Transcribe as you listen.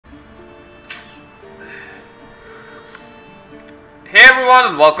everyone,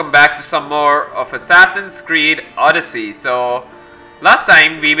 and welcome back to some more of Assassin's Creed Odyssey. So, last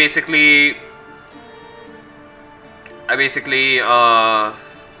time we I basically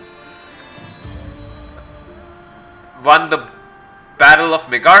won the Battle of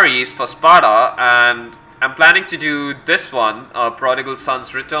Megaris for Sparta, and I'm planning to do this one, Prodigal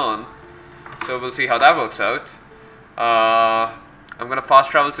Son's Return. So we'll see how that works out. I'm gonna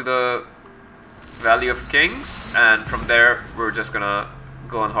fast travel to the Valley of Kings, and from there we're just gonna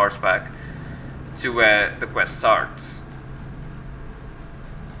go on horseback to where the quest starts.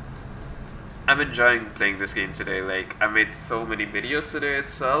 I'm enjoying playing this game today. Like, I made so many videos today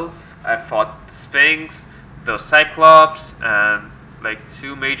itself. I fought Sphinx, the Cyclops, and like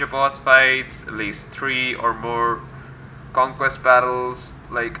 2 major boss fights, at least 3 or more conquest battles.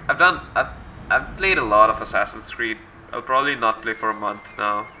 Like, I've played a lot of Assassin's Creed. I'll probably not play for a month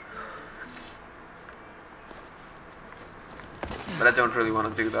now, but I don't really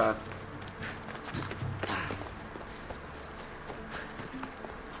want to do that.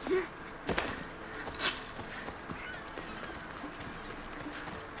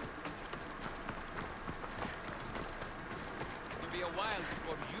 It'll be a while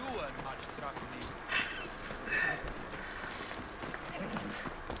before you earn much truck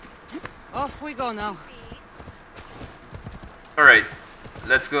money. Off we go now. Alright,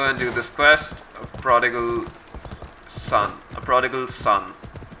 let's go and do this quest of Prodigal Son. A Prodigal Son.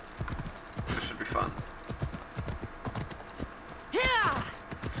 This should be fun. Yeah.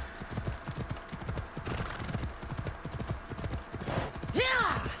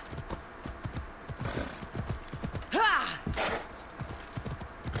 Yeah. Ha.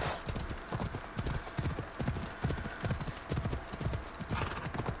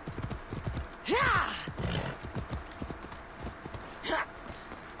 Yeah.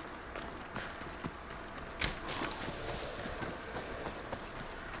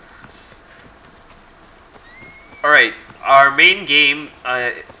 Alright, our main aim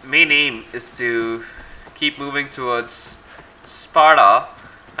is to keep moving towards Sparta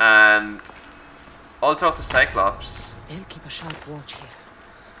and also of the Cyclops. They'll keep a sharp watch here.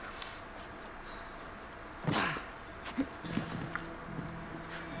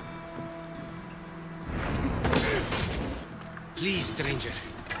 Please, stranger.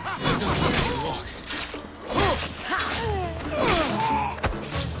 Don't let me walk.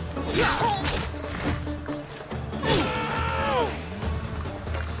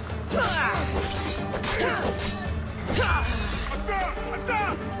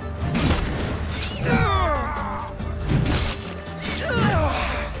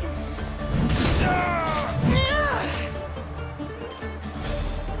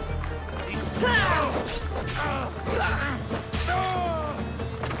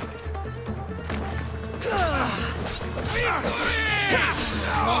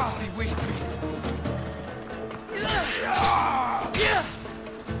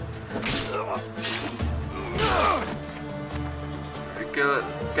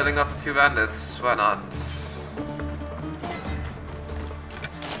 Killing off a few bandits, why not?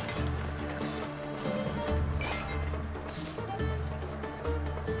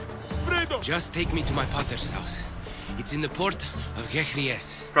 Just take me to my father's house. It's in the port of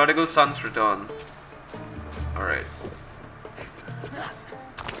Gigabyte. Prodigal Son's Return. Alright.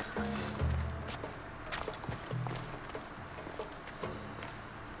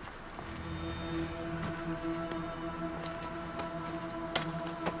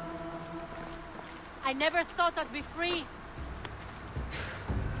 I never thought I'd be free.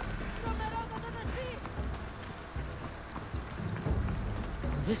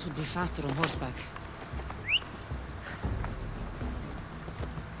 This would be faster on horseback.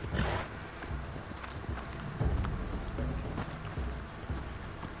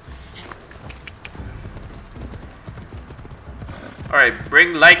 Alright,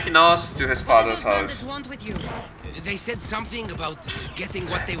 bring Lycanos to his father's house. Want with you? They said something about getting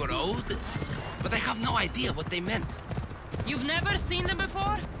what they were owed, but I have no idea what they meant. You've never seen them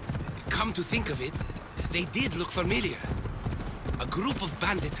before? Come to think of it, they did look familiar. A group of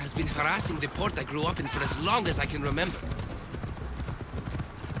bandits has been harassing the port I grew up in for as long as I can remember.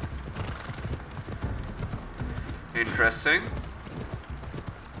 Interesting.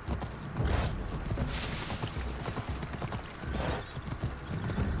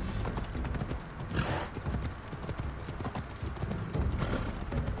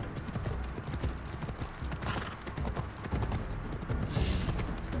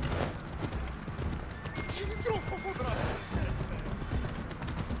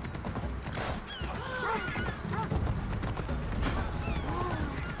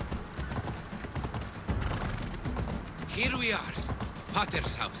 Here we are.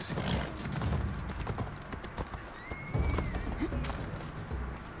 Pater's house.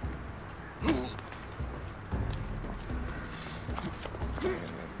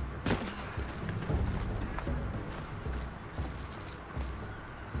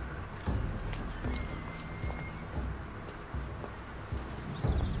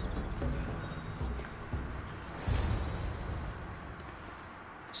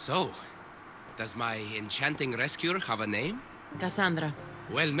 So, does my enchanting rescuer have a name? Cassandra.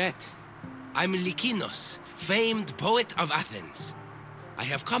 Well met. I'm Lykinos, famed poet of Athens. I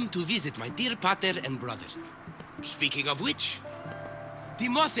have come to visit my dear pater and brother. Speaking of which,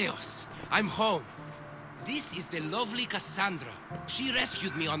 Timotheos, I'm home. This is the lovely Cassandra. She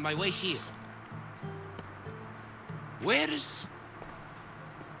rescued me on my way here. Where's...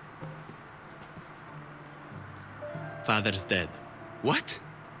 Father's dead. What?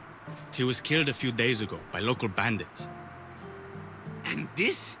 He was killed a few days ago by local bandits. And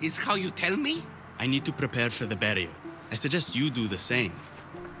this is how you tell me? I need to prepare for the burial. I suggest you do the same.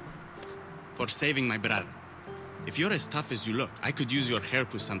 For saving my brother. If you're as tough as you look, I could use your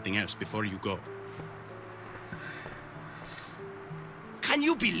help with something else before you go. Can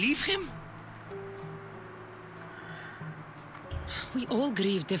you believe him? We all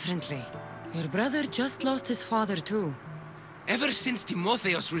grieve differently. Your brother just lost his father too. Ever since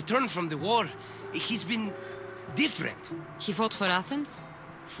Timotheos returned from the war, he's been different. He fought for Athens?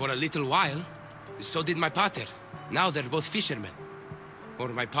 For a little while. So did my pater. Now they're both fishermen. Or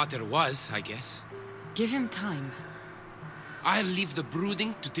my pater was, I guess. Give him time. I'll leave the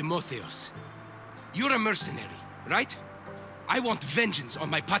brooding to Timotheos. You're a mercenary, right? I want vengeance on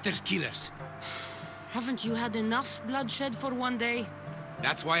my pater's killers. Haven't you had enough bloodshed for one day?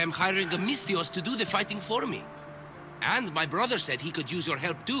 That's why I'm hiring a Mystios to do the fighting for me. And my brother said he could use your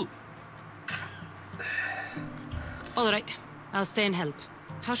help too. All right, I'll stay and help.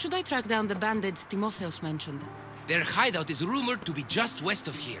 How should I track down the bandits Timotheos mentioned? Their hideout is rumored to be just west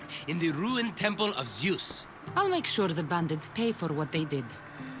of here, in the ruined temple of Zeus. I'll make sure the bandits pay for what they did.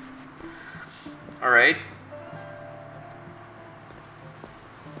 Alright.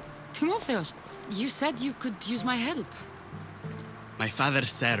 Timotheos, you said you could use my help. My father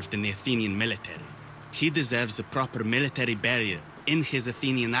served in the Athenian military. He deserves a proper military burial in his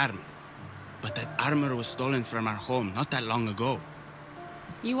Athenian armor. But that armor was stolen from our home not that long ago.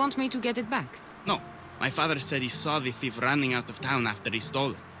 You want me to get it back? No, my father said he saw the thief running out of town after he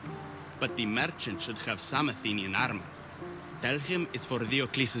stole it. But the merchant should have some Athenian armor. Tell him it's for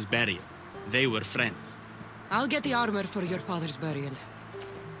Diocles' burial. They were friends. I'll get the armor for your father's burial.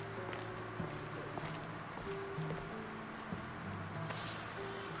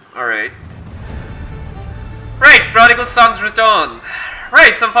 Alright. Right, Prodigal Son's Return.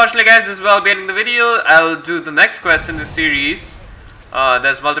 Right, so unfortunately guys, this will be ending the video. I'll do the next quest in the series.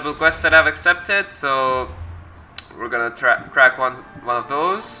 There's multiple quests that I've accepted, so we're gonna crack one of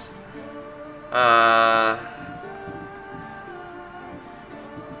those.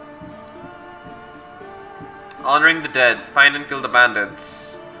 Honoring the dead, find and kill the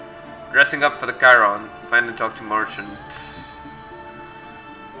bandits. Dressing up for the Chiron, find and talk to merchant.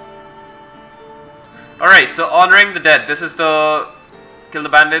 Alright, so honoring the dead. This is the kill the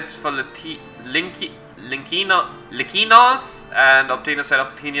bandits for Lykinos and obtain a set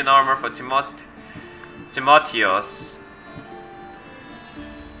of Athenian armor for Timotheos.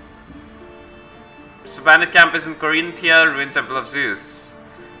 So bandit camp is in Corinthia, ruined temple of Zeus.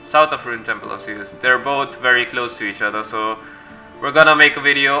 South of ruined temple of Zeus. They're both very close to each other, so we're gonna make a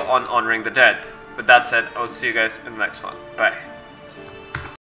video on honoring the dead. With that said, I'll see you guys in the next one. Bye.